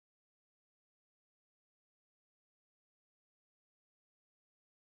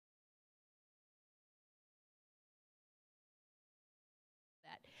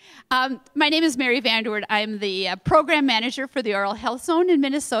My name is Mary Vanderwoord. I'm the program manager for the Oral Health Zone in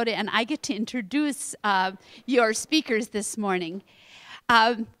Minnesota, and I get to introduce your speakers this morning.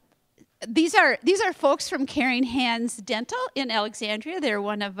 These are folks from Caring Hands Dental in Alexandria. They're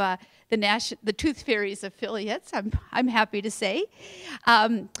one of the Tooth Fairy's affiliates, I'm happy to say.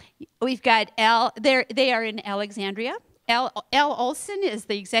 We've got Al, they are in Alexandria. Olsen is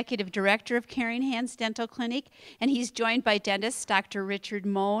the executive director of Caring Hands Dental Clinic, and he's joined by dentist Dr. Richard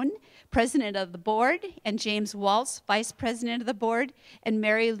Moen, president of the board, and James Walz, vice president of the board, and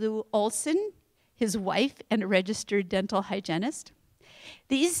Mary Lou Olsen, his wife and a registered dental hygienist.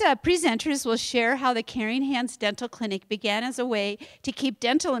 These presenters will share how the Caring Hands Dental Clinic began as a way to keep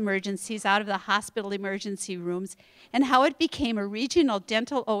dental emergencies out of the hospital emergency rooms and how it became a regional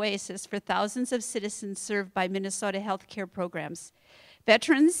dental oasis for thousands of citizens served by Minnesota healthcare programs.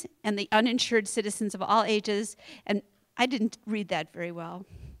 Veterans and the uninsured citizens of all ages, and I didn't read that very well.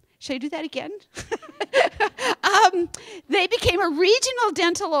 Should I do that again? They became a regional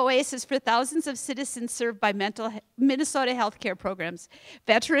dental oasis for thousands of citizens served by Minnesota healthcare programs,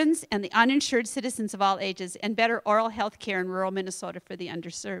 veterans and the uninsured citizens of all ages, and better oral health care in rural Minnesota for the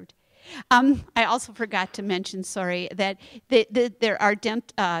underserved. I also forgot to mention, sorry, that there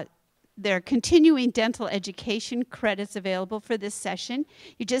are continuing dental education credits available for this session.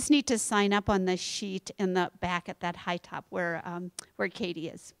 You just need to sign up on the sheet in the back at that high top where Katie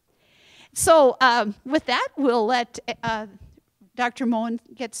is. So with that, we'll let Dr. Moen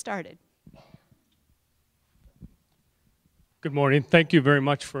get started. Good morning. Thank you very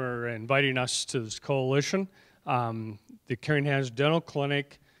much for inviting us to this coalition. The Caring Hands Dental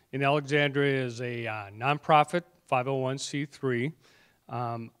Clinic in Alexandria is a nonprofit 501c3.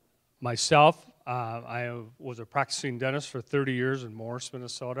 Myself, I was a practicing dentist for 30 years in Morris,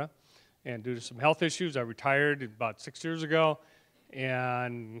 Minnesota, and due to some health issues, I retired about 6 years ago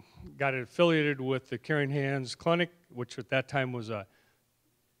and got affiliated with the Caring Hands Clinic, which at that time was a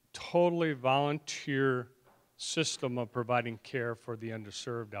totally volunteer system of providing care for the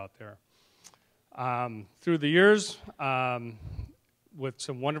underserved out there. Through the years, with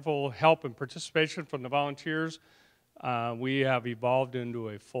some wonderful help and participation from the volunteers, we have evolved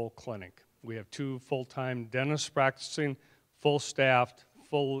into a full clinic. We have 2 full-time dentists practicing, full-staffed,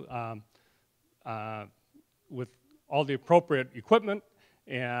 with all the appropriate equipment,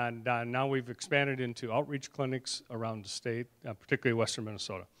 and now we've expanded into outreach clinics around the state, particularly western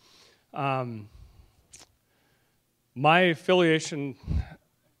Minnesota. My affiliation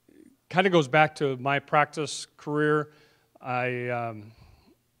kind of goes back to my practice career.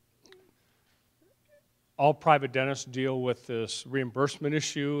 All private dentists deal with this reimbursement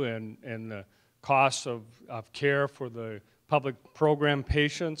issue and the costs of care for the public program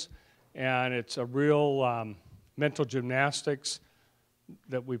patients, and it's a real mental gymnastics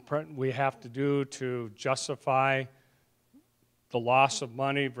that we have to do to justify the loss of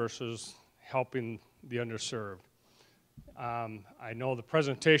money versus helping the underserved. I know the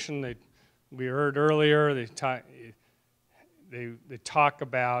presentation that we heard earlier, they talk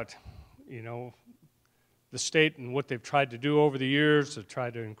about, you know, the state and what they've tried to do over the years to try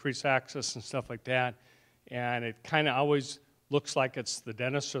to increase access and stuff like that, and it kind of always looks like it's the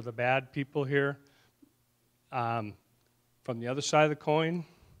dentists are the bad people here. From the other side of the coin,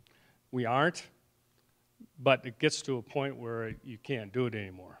 we aren't, but it gets to a point where you can't do it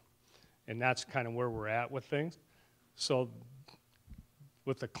anymore. And that's kind of where we're at with things. So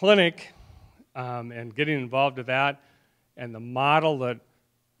with the clinic and getting involved with that and the model that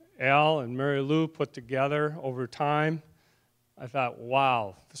Al and Mary Lou put together over time, I thought,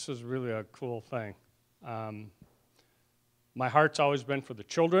 wow, this is really a cool thing. My heart's always been for the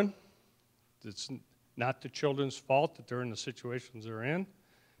children. It's not the children's fault that they're in the situations they're in.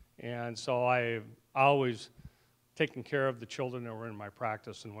 And so I've always taken care of the children that were in my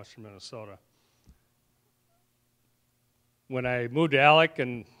practice in western Minnesota. When I moved to Alec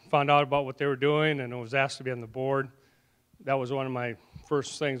and found out about what they were doing and was asked to be on the board, that was one of my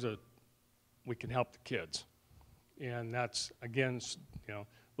first things that we can help the kids. And that's, again, you know,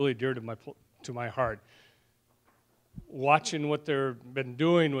 really dear to my heart. Watching what they've been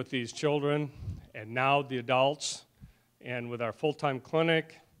doing with these children and now the adults, and with our full-time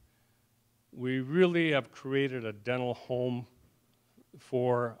clinic, we really have created a dental home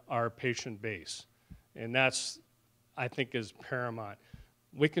for our patient base. And that's, I think, is paramount.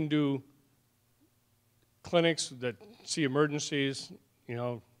 We can do clinics that see emergencies, you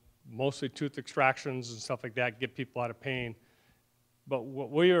know, mostly tooth extractions and stuff like that, get people out of pain. But what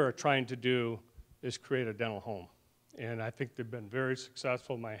we are trying to do is create a dental home. And I think they've been very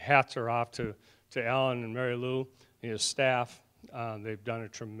successful. My hats are off to Alan and Mary Lou and his staff They've done a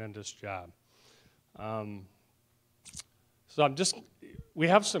tremendous job. So we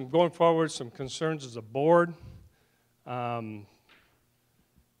have going forward, some concerns as a board. A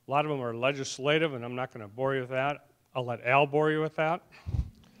lot of them are legislative, and I'm not going to bore you with that. I'll let Al bore you with that.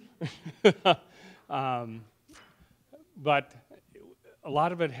 But a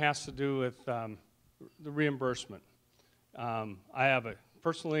lot of it has to do with the reimbursement. I have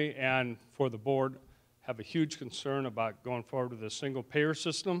personally and for the board, have a huge concern about going forward with a single payer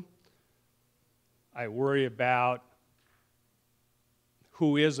system. I worry about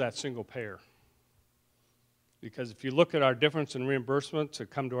who is that single payer. Because if you look at our difference in reimbursement to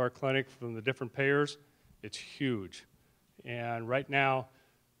come to our clinic from the different payers, it's huge. And right now,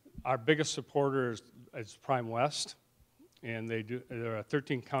 our biggest supporter is Prime West, and they're a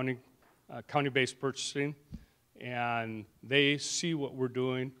 13 county-based purchasing, and they see what we're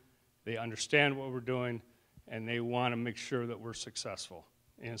doing, they understand what we're doing, and they want to make sure that we're successful.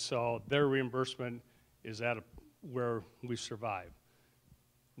 And so their reimbursement is at where we survive.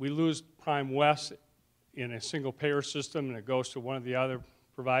 We lose Prime West in a single payer system and it goes to one of the other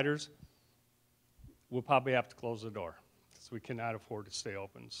providers, we'll probably have to close the door because we cannot afford to stay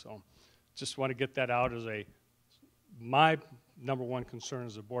open. So just want to get that out as my number one concern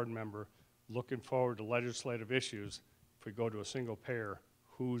as a board member, looking forward to legislative issues. If we go to a single payer,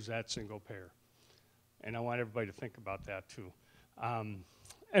 who's that single payer? And I want everybody to think about that too.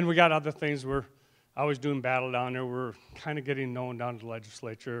 And we got other things. We're always doing battle down there. We're kind of getting known down to the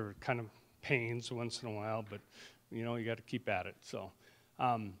legislature, kind of pains once in a while, but you know, you got to keep at it. So,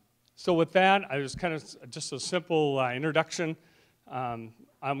 so with that, I was kind of just a simple introduction. I'm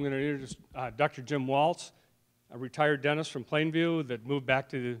going to introduce Dr. Jim Walz, a retired dentist from Plainview that moved back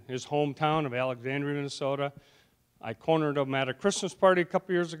to his hometown of Alexandria, Minnesota. I cornered him at a Christmas party a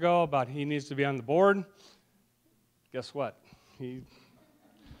couple years ago about he needs to be on the board. Guess what? We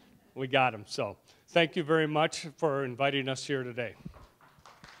got him. So thank you very much for inviting us here today.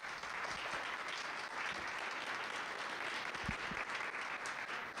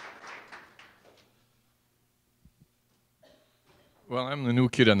 Well, I'm the new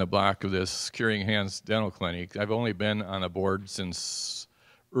kid on the block of this Curing Hands Dental Clinic. I've only been on a board since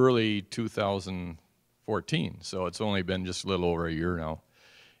early 2014, so it's only been just a little over a year now.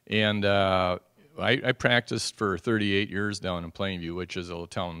 And I practiced for 38 years down in Plainview, which is a little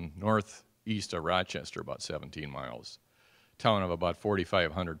town northeast of Rochester, about 17 miles. Town of about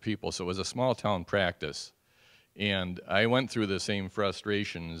 4,500 people, so it was a small town practice. And I went through the same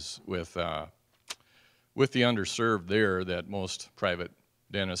frustrations with the underserved there that most private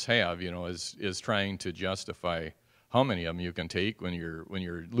dentists have, you know, is trying to justify how many of them you can take when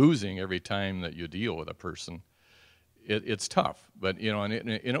you're losing every time that you deal with a person. It's tough, but you know, and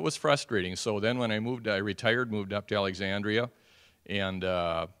it was frustrating. So then when I retired, moved up to Alexandria, and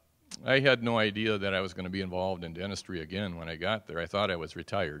I had no idea that I was going to be involved in dentistry again when I got there. I thought I was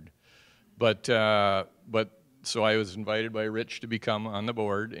retired, but so I was invited by Rich to become on the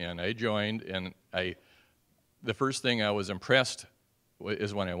board, and I joined, and the first thing I was impressed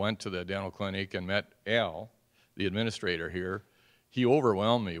is when I went to the dental clinic and met Al, the administrator here. He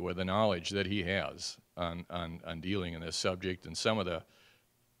overwhelmed me with the knowledge that he has on dealing in this subject and some of the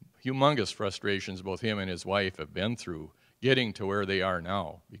humongous frustrations both him and his wife have been through getting to where they are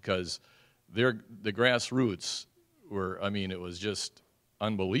now, because the grassroots were, I mean, it was just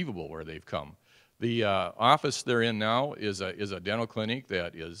unbelievable where they've come. The office they're in now is a dental clinic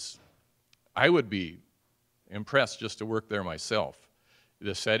that is, I would be impressed just to work there myself.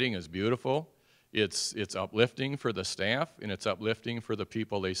 The setting is beautiful. It's uplifting for the staff, and it's uplifting for the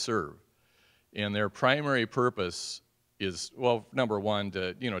people they serve. And their primary purpose is, well, number one,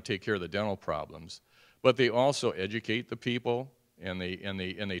 to take care of the dental problems, but they also educate the people, and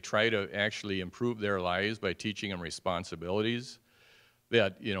they try to actually improve their lives by teaching them responsibilities.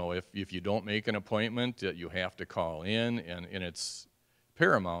 That if you don't make an appointment, that you have to call in, and it's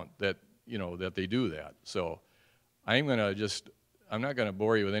paramount that that they do that. So I'm not going to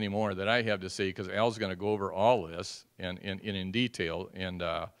bore you with any more that I have to say, because Al's going to go over all this and in detail. And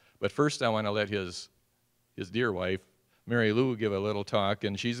but first I want to let his dear wife, Mary Lou, give a little talk,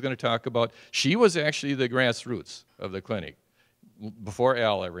 and she's going to talk about, she was actually the grassroots of the clinic before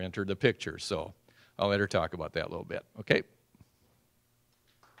Al ever entered the picture. So I'll let her talk about that a little bit. Okay?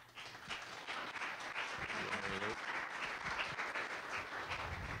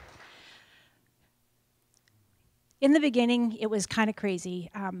 In the beginning, it was kind of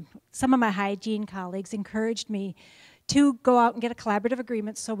crazy. Some of my hygiene colleagues encouraged me to go out and get a collaborative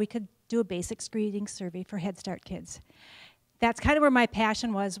agreement so we could do a basic screening survey for Head Start kids. That's kind of where my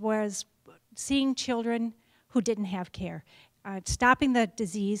passion was seeing children who didn't have care. stopping the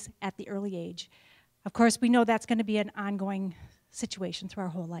disease at the early age. Of course, we know that's going to be an ongoing situation through our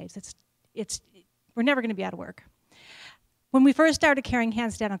whole lives. We're never going to be out of work. When we first started Caring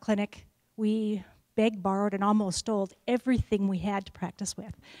Hands Dental Clinic, we begged, borrowed, and almost stole everything we had to practice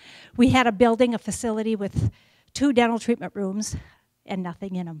with. We had a building, a facility with 2 dental treatment rooms and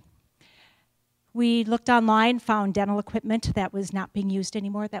nothing in them. We looked online, found dental equipment that was not being used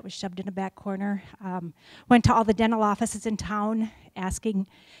anymore, that was shoved in a back corner. Went to all the dental offices in town asking,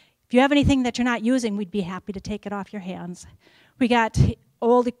 if you have anything that you're not using, we'd be happy to take it off your hands. We got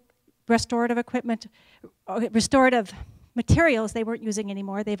old restorative equipment, restorative materials they weren't using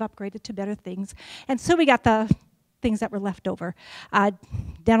anymore. They've upgraded to better things. And so we got the things that were left over.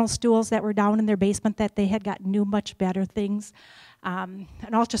 Dental stools that were down in their basement that they had got new, much better things. An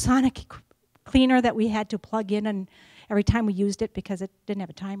ultrasonic cleaner that we had to plug in and every time we used it because it didn't have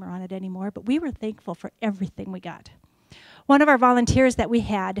a timer on it anymore. But we were thankful for everything we got. One of our volunteers that we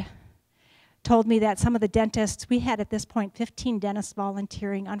had told me that some of the dentists, we had at this point 15 dentists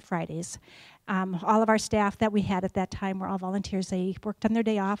volunteering on Fridays. All of our staff that we had at that time were all volunteers. They worked on their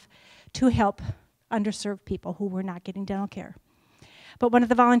day off to help underserved people who were not getting dental care. But one of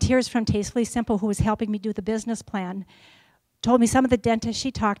the volunteers from Tastefully Simple, who was helping me do the business plan, told me some of the dentists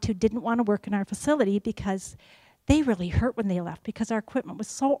she talked to didn't want to work in our facility because they really hurt when they left because our equipment was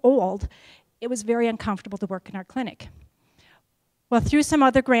so old, it was very uncomfortable to work in our clinic. Well, through some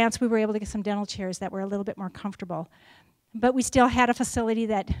other grants, we were able to get some dental chairs that were a little bit more comfortable. But we still had a facility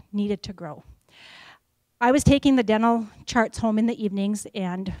that needed to grow. I was taking the dental charts home in the evenings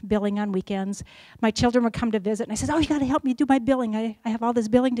and billing on weekends. My children would come to visit, and I said, oh, you got to help me do my billing. I have all this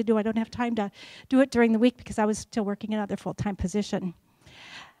billing to do. I don't have time to do it during the week because I was still working another full-time position.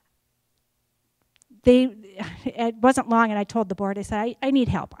 It wasn't long, and I told the board, I said, I need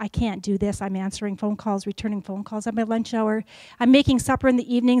help. I can't do this. I'm answering phone calls, returning phone calls on my lunch hour. I'm making supper in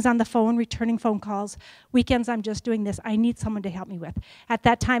the evenings on the phone, returning phone calls. Weekends, I'm just doing this. I need someone to help me with. At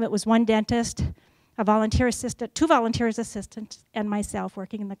that time, it was one dentist, a volunteer assistant, 2 volunteer assistants, and myself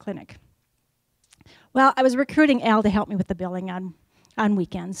working in the clinic. Well, I was recruiting Al to help me with the billing on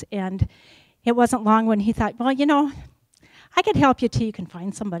weekends, and it wasn't long when he thought, well, you know, I could help you till you can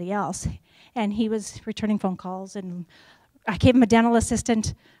find somebody else. And he was returning phone calls, and I gave him a dental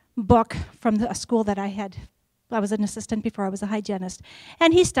assistant book from a school that I was an assistant before I was a hygienist.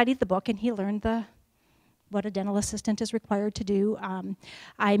 And he studied the book, and he learned what a dental assistant is required to do.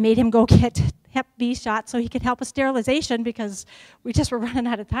 I made him go get Hep B shots so he could help with sterilization because we just were running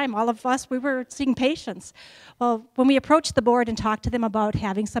out of time. All of us, we were seeing patients. Well, when we approached the board and talked to them about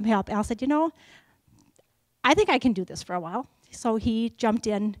having some help, Al said, you know, I think I can do this for a while. So he jumped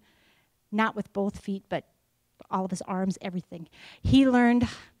in, not with both feet, but all of his arms, everything. He learned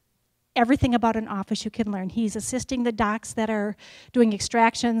everything about an office you can learn. He's assisting the docs that are doing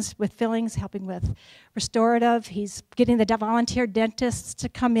extractions with fillings, helping with restorative. He's getting the volunteer dentists to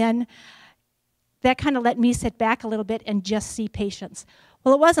come in. That kind of let me sit back a little bit and just see patients.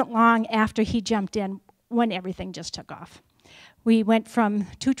 Well, it wasn't long after he jumped in when everything just took off. We went from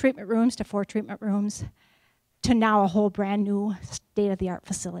 2 treatment rooms to 4 treatment rooms to now a whole brand new state-of-the-art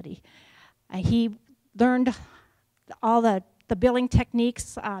facility. He learned all the billing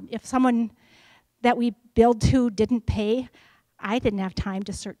techniques. If someone that we billed to didn't pay, I didn't have time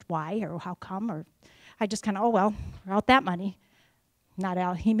to search why or how come, or I just kind of, oh, well, we're out that money. Not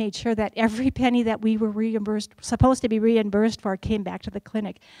Al. He made sure that every penny that we were supposed to be reimbursed for came back to the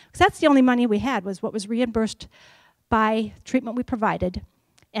clinic. Because that's the only money we had, was what was reimbursed by treatment we provided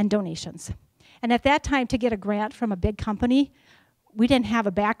and donations. And at that time, to get a grant from a big company, we didn't have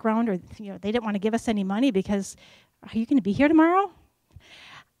a background, or they didn't want to give us any money because, are you going to be here tomorrow?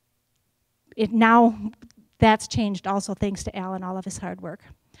 Now that's changed also thanks to Al and all of his hard work.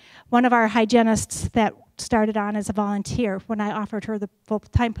 One of our hygienists that started on as a volunteer, when I offered her the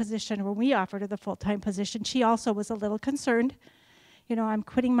full-time position, or when we offered her the full-time position, she also was a little concerned. You know, I'm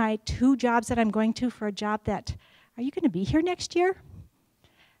quitting my 2 jobs that I'm going to for a job that, are you going to be here next year?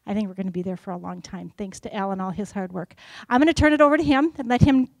 I think we're going to be there for a long time, thanks to Al and all his hard work. I'm going to turn it over to him and let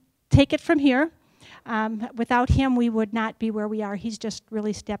him take it from here. Without him, we would not be where we are. He's just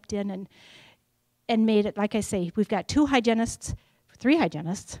really stepped in and made it, like I say, we've got 3 hygienists,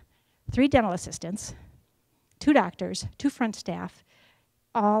 3 dental assistants, 2 doctors, 2 front staff,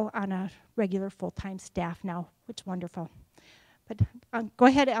 all on a regular full-time staff now, which is wonderful. But go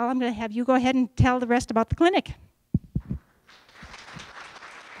ahead, Al, I'm going to have you go ahead and tell the rest about the clinic.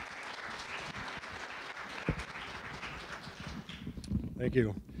 Thank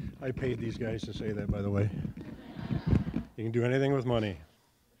you. I paid these guys to say that, by the way. You can do anything with money.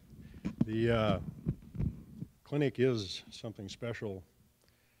 The clinic is something special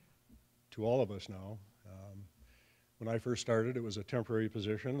to all of us now. When I first started, it was a temporary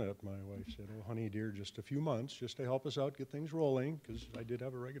position that my wife said, oh, honey, dear, just a few months, just to help us out, get things rolling, because I did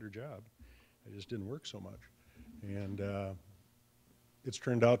have a regular job. I just didn't work so much. And it's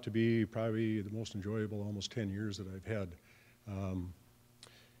turned out to be probably the most enjoyable almost 10 years that I've had.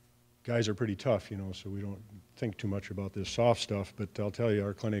 Guys are pretty tough, you know, so we don't think too much about this soft stuff, but I'll tell you,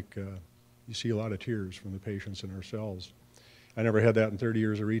 our clinic, you see a lot of tears from the patients and ourselves. I never had that in 30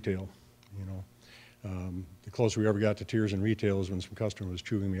 years of retail, you know. The closer we ever got to tears in retail is when some customer was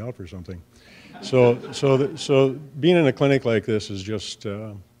chewing me out for something. So being in a clinic like this is just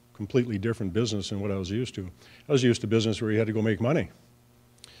completely different business than what I was used to. I was used to business where you had to go make money.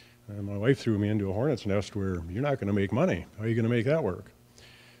 And my wife threw me into a hornet's nest where you're not going to make money. How are you going to make that work?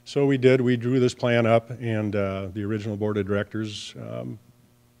 So we did. We drew this plan up, and the original board of directors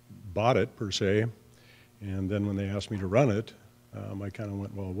bought it, per se. And then when they asked me to run it, I kind of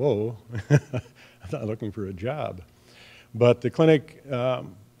went, well, whoa, I'm not looking for a job. But the clinic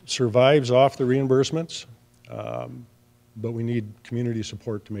survives off the reimbursements, but we need community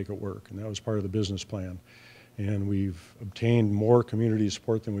support to make it work, and that was part of the business plan. And we've obtained more community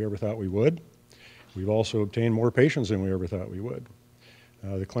support than we ever thought we would. We've also obtained more patients than we ever thought we would.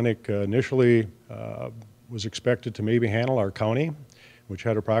 The clinic initially was expected to maybe handle our county, which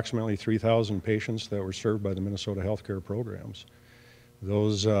had approximately 3,000 patients that were served by the Minnesota healthcare programs.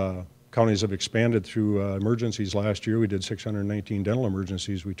 Those counties have expanded through emergencies last year. We did 619 dental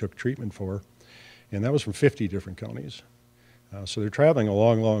emergencies we took treatment for, and that was from 50 different counties. So they're traveling a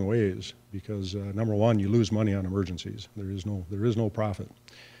long, long ways because, number one, you lose money on emergencies. There is no profit.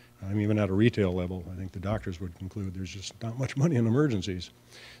 Even at a retail level, I think the doctors would conclude there's just not much money in emergencies.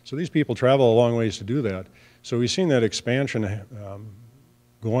 So these people travel a long ways to do that. So we've seen that expansion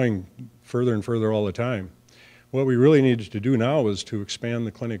going further and further all the time. What we really needed to do now is to expand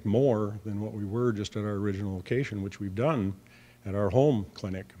the clinic more than what we were just at our original location, which we've done at our home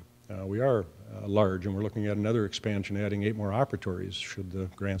clinic. We are large, and we're looking at another expansion, adding 8 more operatories should the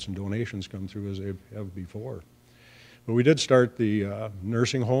grants and donations come through as they have before. But we did start the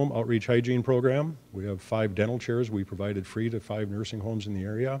nursing home outreach hygiene program. We have 5 dental chairs we provided free to 5 nursing homes in the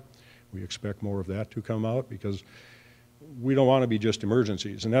area. We expect more of that to come out because we don't want to be just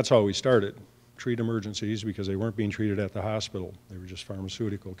emergencies, and that's how we started. Treat emergencies because they weren't being treated at the hospital. They were just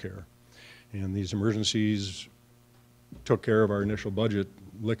pharmaceutical care. And these emergencies took care of our initial budget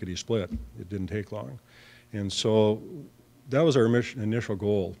lickety-split. It didn't take long. And so that was our initial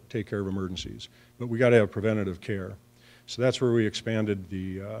goal, take care of emergencies. But we got to have preventative care. So that's where we expanded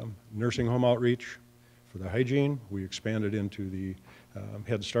the nursing home outreach for the hygiene. We expanded into the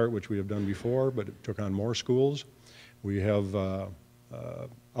Head Start, which we have done before, but it took on more schools. We have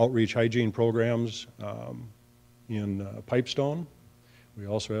outreach hygiene programs in Pipestone. We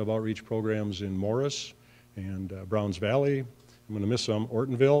also have outreach programs in Morris and Browns Valley. I'm going to miss some.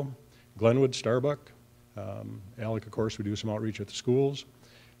 Ortonville, Glenwood, Starbuck. Alec, of course, we do some outreach at the schools.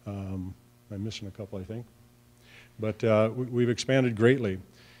 I'm missing a couple, I think. But we've expanded greatly.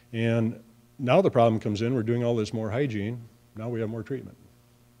 And now the problem comes in, we're doing all this more hygiene. Now we have more treatment.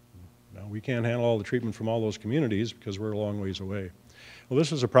 Now we can't handle all the treatment from all those communities because we're a long ways away. Well,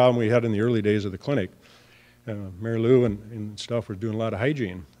 this was a problem we had in the early days of the clinic. Mary Lou and stuff were doing a lot of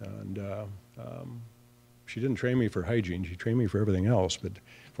hygiene. And she didn't train me for hygiene. She trained me for everything else, but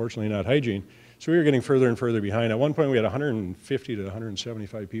fortunately not hygiene. So we were getting further and further behind. At one point, we had 150 to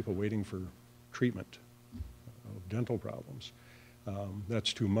 175 people waiting for treatment of dental problems.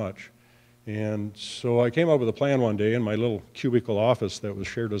 That's too much. And so I came up with a plan one day in my little cubicle office that was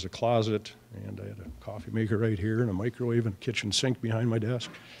shared as a closet, and I had a coffee maker right here and a microwave and a kitchen sink behind my desk.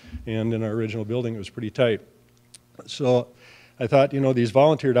 And in our original building, it was pretty tight. So I thought, you know, these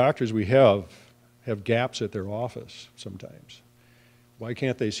volunteer doctors we have gaps at their office sometimes. Why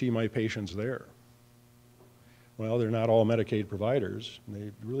can't they see my patients there? Well, they're not all Medicaid providers.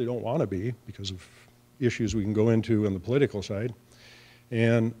 They really don't want to be because of issues we can go into on the political side.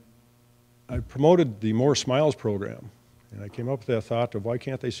 And I promoted the More Smiles program, and I came up with that thought of why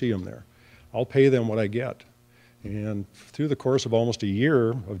can't they see them there? I'll pay them what I get. And through the course of almost a year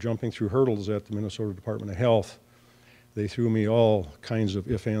of jumping through hurdles at the Minnesota Department of Health, they threw me all kinds of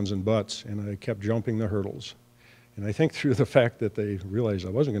ifs, ands, and buts, and I kept jumping the hurdles. And I think through the fact that they realized I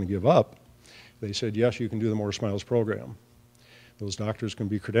wasn't going to give up, they said, yes, you can do the More Smiles program. Those doctors can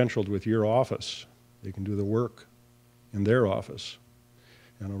be credentialed with your office. They can do the work in their office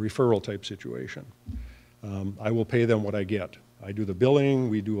in a referral type situation. I will pay them what I get. I do the billing,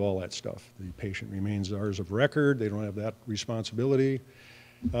 we do all that stuff. The patient remains ours of record. They don't have that responsibility.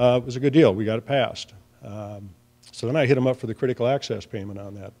 It was a good deal. We got it passed. So then I hit them up for the critical access payment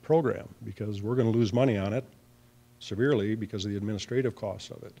on that program because we're going to lose money on it severely because of the administrative costs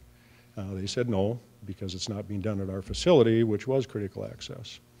of it. They said no, because it's not being done at our facility, which was critical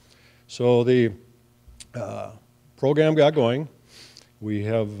access. So the program got going. We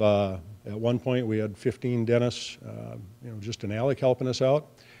have, at one point, we had 15 dentists, just in Alec helping us out.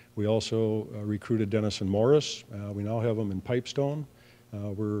 We also recruited Dennis and Morris. We now have them in Pipestone.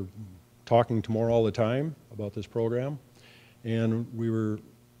 We're talking to more all the time about this program. And we were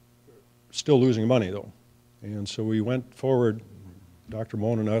still losing money, though. And so we went forward, Dr.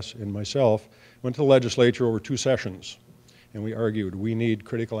 Moen and us and myself, went to the legislature over 2 sessions. And we argued, we need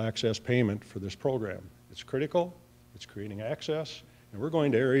critical access payment for this program. It's critical, it's creating access, and we're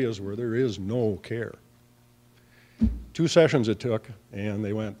going to areas where there is no care. 2 sessions it took, and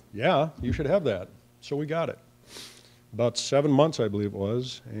they went, yeah, you should have that. So we got it. About 7 months, I believe it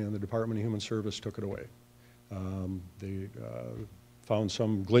was, and the Department of Human Service took it away. They found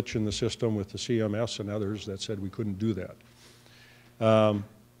some glitch in the system with the CMS and others that said we couldn't do that.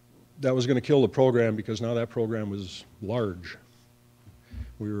 That was going to kill the program because now that program was large.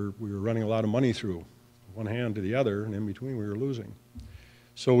 We were running a lot of money through one hand to the other, and in between we were losing.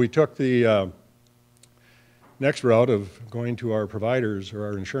 So we took the next route of going to our providers or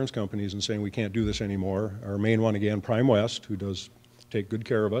our insurance companies and saying we can't do this anymore. Our main one again, Prime West, who does take good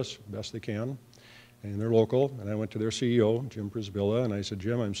care of us best they can, and they're local. And I went to their CEO, Jim Prisbilla, and I said,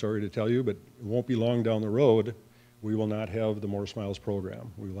 Jim, I'm sorry to tell you, but it won't be long down the road we will not have the More Smiles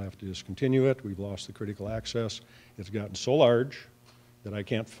program. We will have to discontinue it. We've lost the critical access. It's gotten so large that I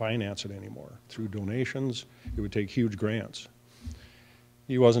can't finance it anymore. Through donations, it would take huge grants.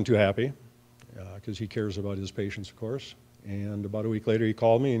 He wasn't too happy because he cares about his patients, of course. And about a week later, he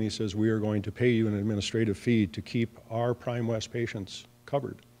called me and he says, we are going to pay you an administrative fee to keep our Prime West patients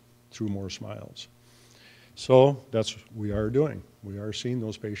covered through More Smiles. So that's what we are doing. We are seeing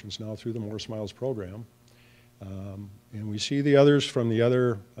those patients now through the More Smiles program. And we see the others from the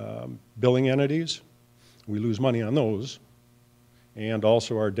other billing entities. We lose money on those. And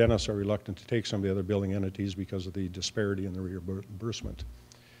also our dentists are reluctant to take some of the other billing entities because of the disparity in the reimbursement.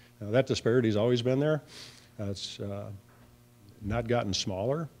 Now, that disparity has always been there. It's not gotten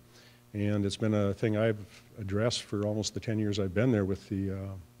smaller. And it's been a thing I've addressed for almost the 10 years I've been there with the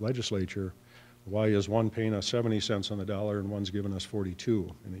legislature. Why is one paying us 70 cents on the dollar and one's giving us 42?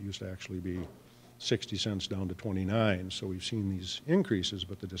 And it used to actually be 60 cents down to 29. So we've seen these increases,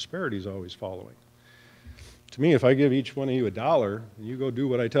 but the disparity is always following. To me, if I give each one of you $1 and you go do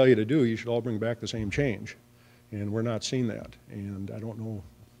what I tell you to do, you should all bring back the same change. And we're not seeing that. And I don't know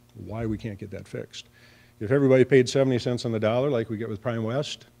why we can't get that fixed. If everybody paid 70 cents on the dollar like we get with Prime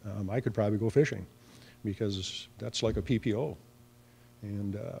West, I could probably go fishing because that's like a PPO.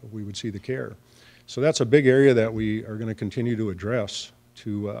 And we would see the care. So that's a big area that we are going to continue to address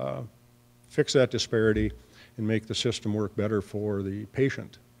to fix that disparity and make the system work better for the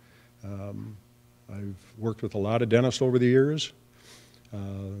patient. I've worked with a lot of dentists over the years.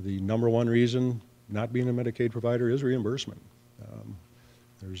 The number 1 reason not being a Medicaid provider is reimbursement.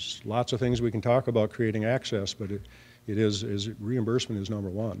 There's lots of things we can talk about creating access, but reimbursement is number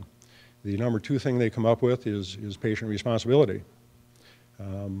 1. The number 2 thing they come up with is patient responsibility.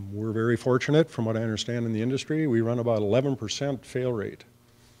 We're very fortunate, from what I understand in the industry, we run about 11% fail rate.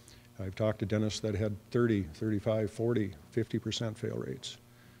 I've talked to dentists that had 30, 35, 40, 50% fail rates.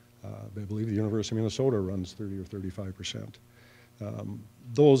 I believe the University of Minnesota runs 30 or 35%.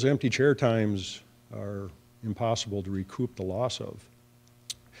 Those empty chair times are impossible to recoup the loss of.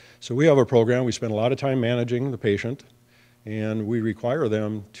 So we have a program, we spend a lot of time managing the patient, and we require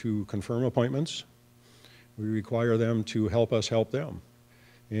them to confirm appointments. We require them to help us help them.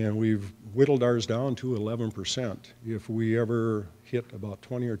 And we've whittled ours down to 11%. If we ever hit about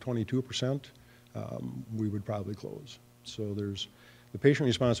 20 or 22%, we would probably close. So the patient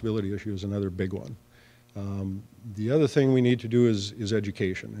responsibility issue is another big one. The other thing we need to do is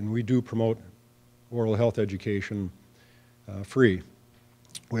education, and we do promote oral health education free.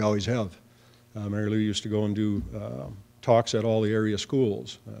 We always have. Mary Lou used to go and do talks at all the area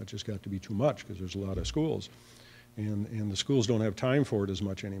schools. It just got to be too much because there's a lot of schools. And the schools don't have time for it as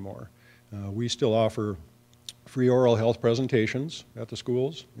much anymore. We still offer free oral health presentations at the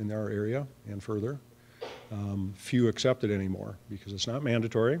schools in our area and further. Few accept it anymore because it's not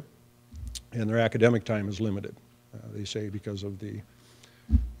mandatory and their academic time is limited, they say, because of the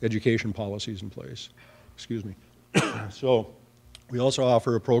education policies in place. Excuse me. So we also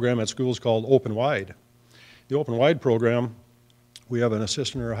offer a program at schools called Open Wide. The Open Wide program, we have an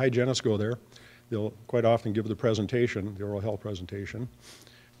assistant or a hygienist go there. They'll quite often give the presentation, the oral health presentation.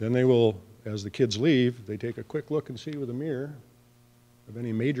 Then they will as the kids leave, they take a quick look and see with a mirror of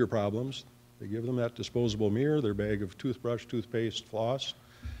any major problems. They give them that disposable mirror, their bag of toothbrush, toothpaste, floss,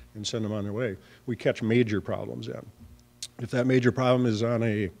 and send them on their way. We catch major problems then. If that major problem is on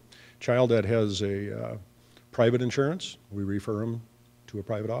a child that has a private insurance, we refer them to a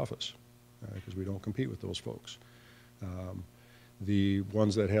private office because we don't compete with those folks. The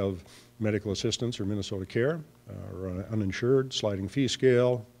ones that have medical assistance or Minnesota Care or uninsured, sliding fee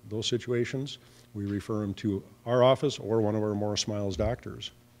scale, those situations, we refer them to our office or one of our More Smiles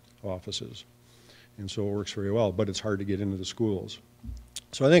doctors' offices. And so it works very well, but it's hard to get into the schools.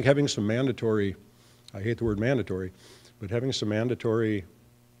 So I think having some mandatory, I hate the word mandatory, but having some mandatory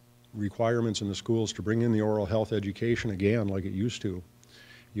requirements in the schools to bring in the oral health education again like it used to.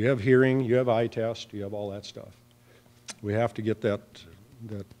 You have hearing, you have eye test, you have all that stuff. We have to get that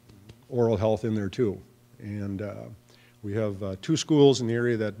oral health in there too. And we have 2 schools in the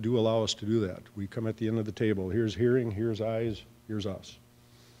area that do allow us to do that. We come at the end of the table. Here's hearing, here's eyes, here's us.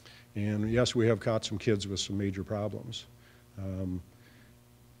 And yes, we have caught some kids with some major problems.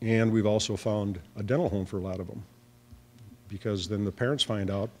 And we've also found a dental home for a lot of them. Because then the parents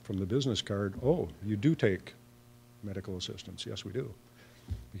find out from the business card, oh, you do take medical assistance. Yes, we do.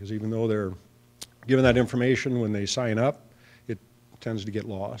 Because even though they're given that information when they sign up, it tends to get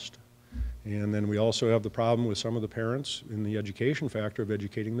lost. And then we also have the problem with some of the parents in the education factor of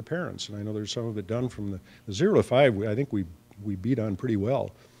educating the parents. And I know there's some of it done from the 0 to 5, I think we beat on pretty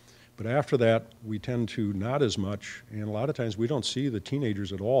well. But after that, we tend to not as much, and a lot of times we don't see the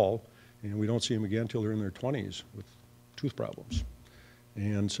teenagers at all, and we don't see them again until they're in their 20s with tooth problems.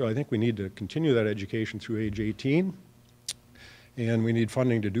 And so I think we need to continue that education through age 18, and we need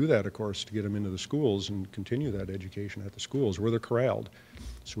funding to do that, of course, to get them into the schools and continue that education at the schools where they're corralled.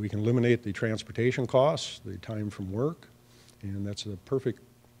 So we can eliminate the transportation costs, the time from work, and that's a perfect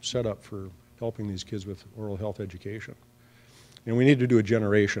setup for helping these kids with oral health education. And we need to do a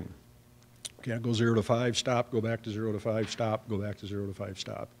generation. Can't go 0 to 5, stop, go back to 0 to 5, stop, go back to 0 to 5,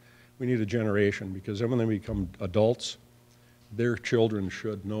 stop. We need a generation because then when they become adults, their children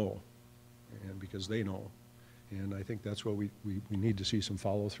should know, and because they know. And I think that's what we need to see some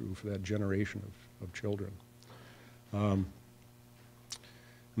follow through for that generation of children. I'm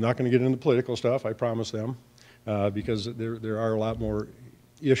not going to get into political stuff, I promise them, because there are a lot more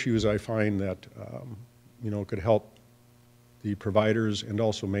issues I find that could help the providers and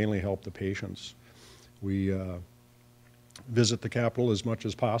also mainly help the patients. We visit the Capitol as much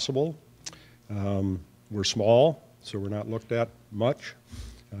as possible. We're small, so we're not looked at much.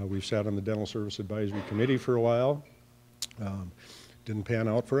 We've sat on the Dental Service Advisory Committee for a while. Didn't pan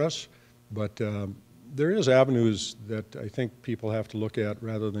out for us, but there is avenues that I think people have to look at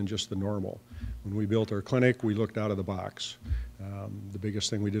rather than just the normal. When we built our clinic, we looked out of the box. The biggest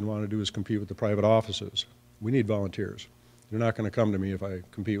thing we didn't want to do is compete with the private offices. We need volunteers. They're not going to come to me if I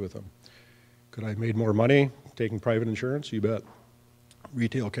compete with them. Could I have made more money taking private insurance? You bet.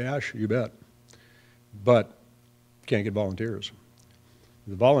 Retail cash? You bet. But can't get volunteers.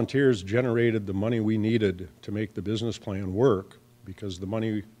 The volunteers generated the money we needed to make the business plan work because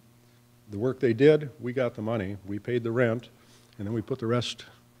the work they did, we got the money, we paid the rent, and then we put the rest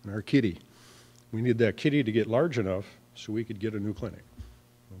in our kitty. We need that kitty to get large enough so we could get a new clinic,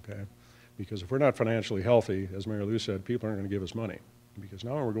 okay? Because if we're not financially healthy, as Mary Lou said, people aren't going to give us money. Because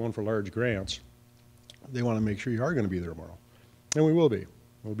now we're going for large grants, they want to make sure you are going to be there tomorrow. And we will be.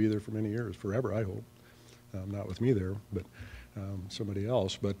 We'll be there for many years, forever, I hope. Not with me there, but somebody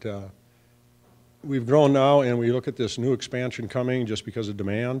else. But we've grown now, and we look at this new expansion coming just because of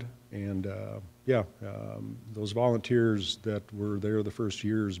demand. And those volunteers that were there the first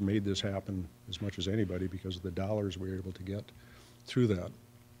years made this happen as much as anybody because of the dollars we were able to get through that.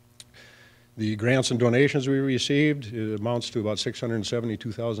 The grants and donations we received, it amounts to about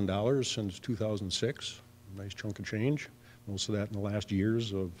 $672,000 since 2006. Nice chunk of change. Most of that in the last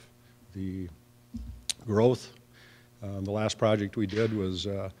years of the growth. The last project we did was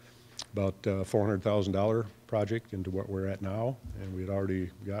about a $400,000 project into what we're at now, and we had already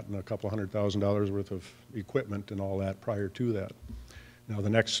gotten a couple $100,000 worth of equipment and all that prior to that. Now the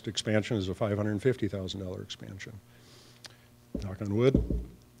next expansion is a $550,000 expansion. Knock on wood.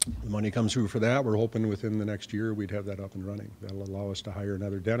 The money comes through for that. We're hoping within the next year we'd have that up and running. That'll allow us to hire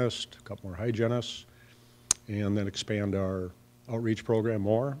another dentist, a couple more hygienists, and then expand our outreach program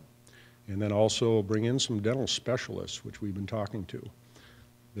more, and then also bring in some dental specialists, which we've been talking to.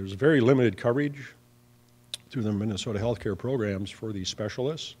 There's very limited coverage through the Minnesota healthcare programs for these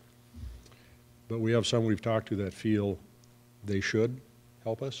specialists, but we have some we've talked to that feel they should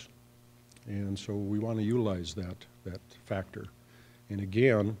help us, and so we want to utilize that factor. And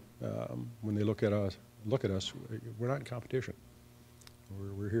again, when they look at us, we're not in competition.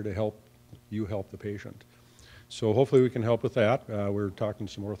 We're here to help you help the patient. So hopefully we can help with that. We're talking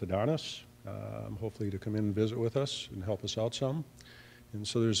to some orthodontists, hopefully to come in and visit with us and help us out some. And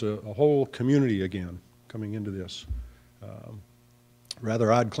so there's a whole community again coming into this.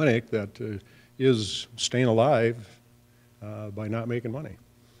 Rather odd clinic that is staying alive by not making money.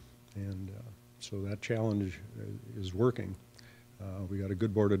 And so that challenge is working. We got a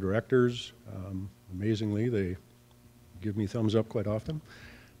good board of directors. Amazingly, they give me thumbs up quite often.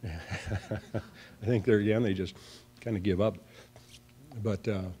 I think there again, they just kind of give up. But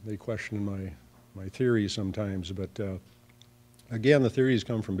they question my theories sometimes. But again, the theories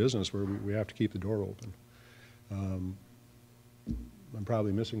come from business where we have to keep the door open. I'm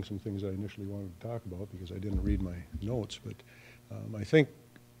probably missing some things I initially wanted to talk about because I didn't read my notes. But I think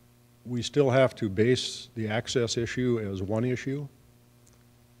we still have to base the access issue as one issue,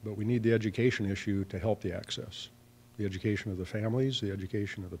 but we need the education issue to help the access. The education of the families, the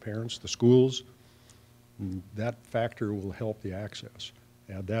education of the parents, the schools, and that factor will help the access.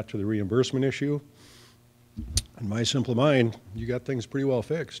 Add that to the reimbursement issue. In my simple mind, you got things pretty well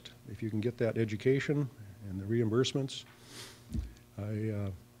fixed. If you can get that education and the reimbursements,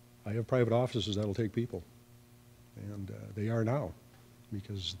 I have private offices that'll take people, and they are now,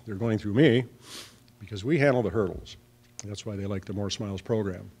 because they're going through me, because we handle the hurdles. That's why they like the More Smiles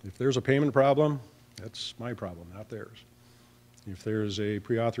program. If there's a payment problem, that's my problem, not theirs. If there's a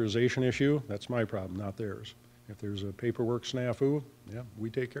pre-authorization issue, that's my problem, not theirs. If there's a paperwork snafu, yeah, we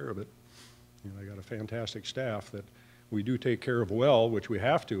take care of it. You know, I got a fantastic staff that we do take care of well, which we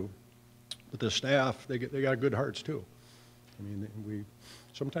have to, but the staff, they got good hearts too. I mean, we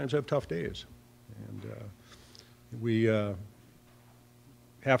sometimes have tough days, and we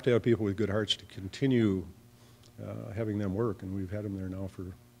have to have people with good hearts to continue having them work, and we've had them there now for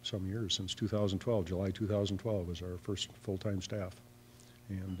some years, since 2012. July 2012 was our first full-time staff.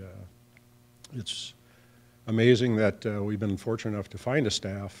 And it's amazing that we've been fortunate enough to find a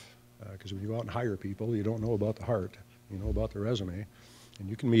staff, because when you go out and hire people, you don't know about the heart. You know about the resume, and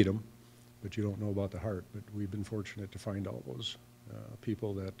you can meet them, but you don't know about the heart. But we've been fortunate to find all those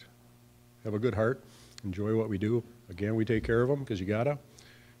people that have a good heart, enjoy what we do. Again, we take care of them because you gotta.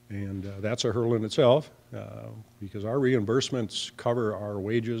 And that's a hurdle in itself, because our reimbursements cover our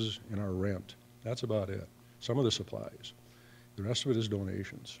wages and our rent. That's about it. Some of the supplies. The rest of it is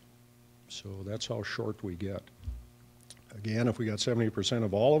donations. So that's how short we get. Again, if we got 70%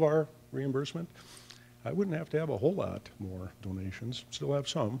 of all of our reimbursement, I wouldn't have to have a whole lot more donations. Still have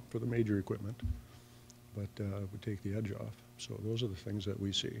some for the major equipment, but we take the edge off. So those are the things that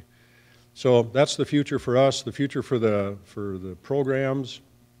we see. So that's the future for us, the future for the programs.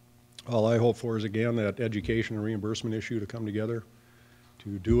 All I hope for is, again, that education and reimbursement issue to come together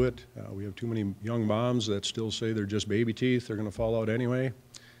to do it. We have too many young moms that still say they're just baby teeth, they're going to fall out anyway.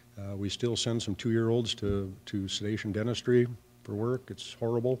 We still send some 2-year-olds to sedation dentistry for work. It's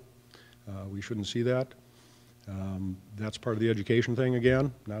horrible. We shouldn't see that. That's part of the education thing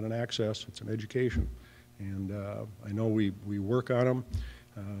again, not an access, it's an education. And I know we work on them.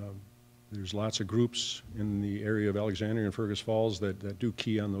 There's lots of groups in the area of Alexandria and Fergus Falls that do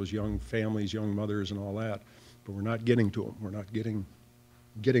key on those young families, young mothers and all that, but we're not getting to them. We're not getting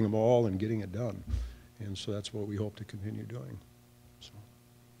them all and getting it done. And so that's what we hope to continue doing. So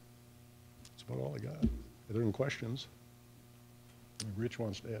that's about all I got. Are there any questions? Rich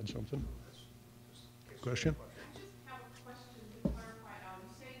wants to add something. Question? I just have a question to clarify. You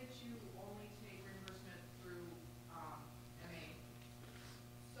say that you only take reimbursement through MA.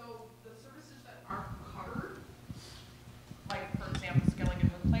 So the services that aren't covered, like for example, scaling and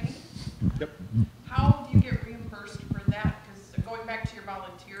wood planing, Yep. how do you get reimbursed for that? Because going back to your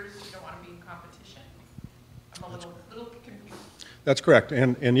volunteers, you don't want to be in competition. I'm a little confused. That's correct,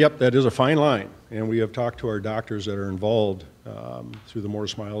 and yep, that is a fine line, and we have talked to our doctors that are involved through the More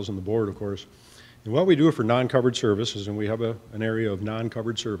Smiles and the board, of course. And what we do for non-covered services, and we have an area of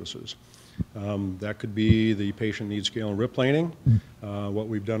non-covered services. That could be the patient needs scale and rip planing, what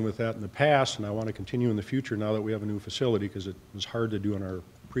we've done with that in the past, and I want to continue in the future now that we have a new facility, because it was hard to do in our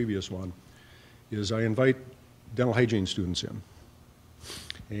previous one, is I invite dental hygiene students in,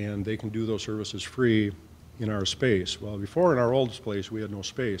 and they can do those services free in our space. Well, before in our old place, we had no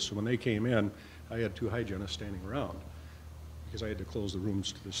space, so when they came in, I had 2 hygienists standing around because I had to close the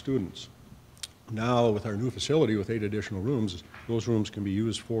rooms to the students. Now, with our new facility with 8 additional rooms, those rooms can be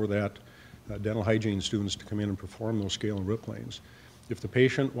used for that dental hygiene students to come in and perform those scale and rip planes. If the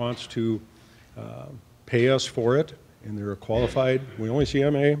patient wants to pay us for it, and they're a qualified, we only see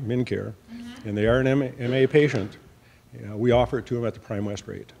MA, MinCare, and they are an MA patient, we offer it to them at the Prime West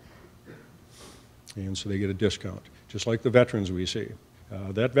rate. And so they get a discount, just like the veterans we see.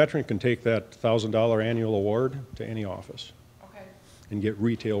 That veteran can take that $1,000 annual award to any office Okay. and get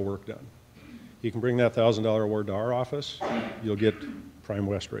retail work done. You can bring that $1,000 award to our office, you'll get Prime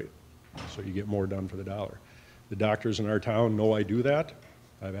West rate. So you get more done for the dollar. The doctors in our town know I do that.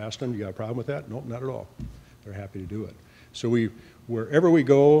 I've asked them, you got a problem with that? Nope, not at all. They're happy to do it. So wherever we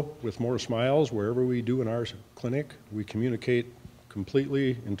go with more smiles, wherever we do in our clinic, we communicate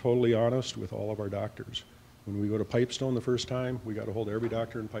completely and totally honest with all of our doctors. When we go to Pipestone the first time, we got to hold every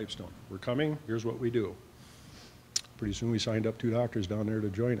doctor in Pipestone. We're coming, here's what we do. Pretty soon we signed up 2 doctors down there to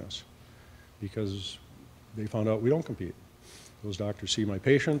join us because they found out we don't compete. Those doctors see my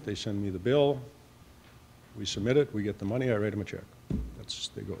patient, they send me the bill, we submit it, we get the money, I write them a check.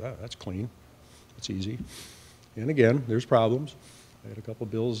 They go, that's clean, that's easy. And again, there's problems. I had a couple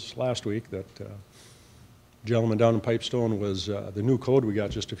bills last week that gentleman down in Pipestone was the new code we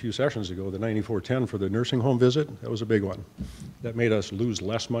got just a few sessions ago, the 9410 for the nursing home visit. That was a big one. That made us lose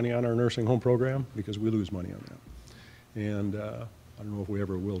less money on our nursing home program because we lose money on that. And I don't know if we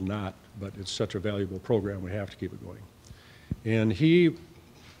ever will not, but it's such a valuable program, we have to keep it going. And he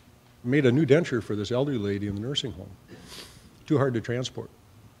made a new denture for this elderly lady in the nursing home. Too hard to transport.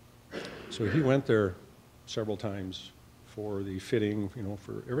 So he went there several times for the fitting, you know,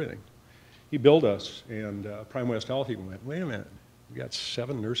 for everything. He billed us, and Prime West Health even went, wait a minute, we got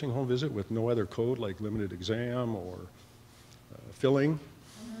 7 nursing home visit with no other code like limited exam or filling?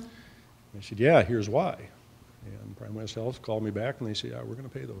 I said, yeah, here's why. And Prime West Health called me back and they said, yeah, we're going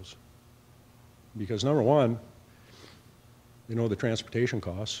to pay those. Because number one, they know the transportation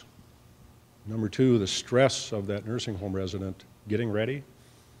costs. Number 2, the stress of that nursing home resident getting ready,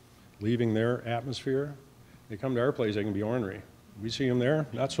 leaving their atmosphere. They come to our place, they can be ornery. We see them there,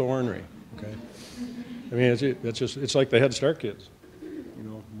 not so ornery, okay? I mean, it's like the Head Start kids. You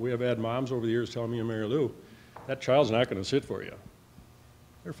know, we have had moms over the years telling me and Mary Lou, that child's not going to sit for you.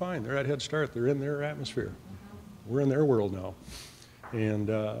 They're fine, they're at Head Start, they're in their atmosphere. We're in their world now. And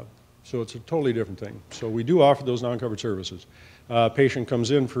so it's a totally different thing. So we do offer those non-covered services. Patient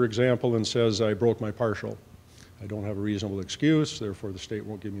comes in, for example, and says, I broke my partial. I don't have a reasonable excuse, therefore the state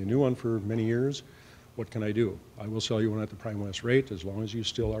won't give me a new one for many years. What can I do? I will sell you one at the Prime West rate as long as you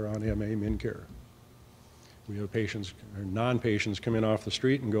still are on MA min care. We have patients, or non-patients, come in off the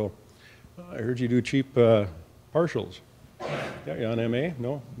street and go, oh, I heard you do cheap partials. Yeah, you on MA?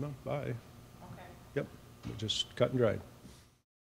 No, bye. Okay. Yep, just cut and dried.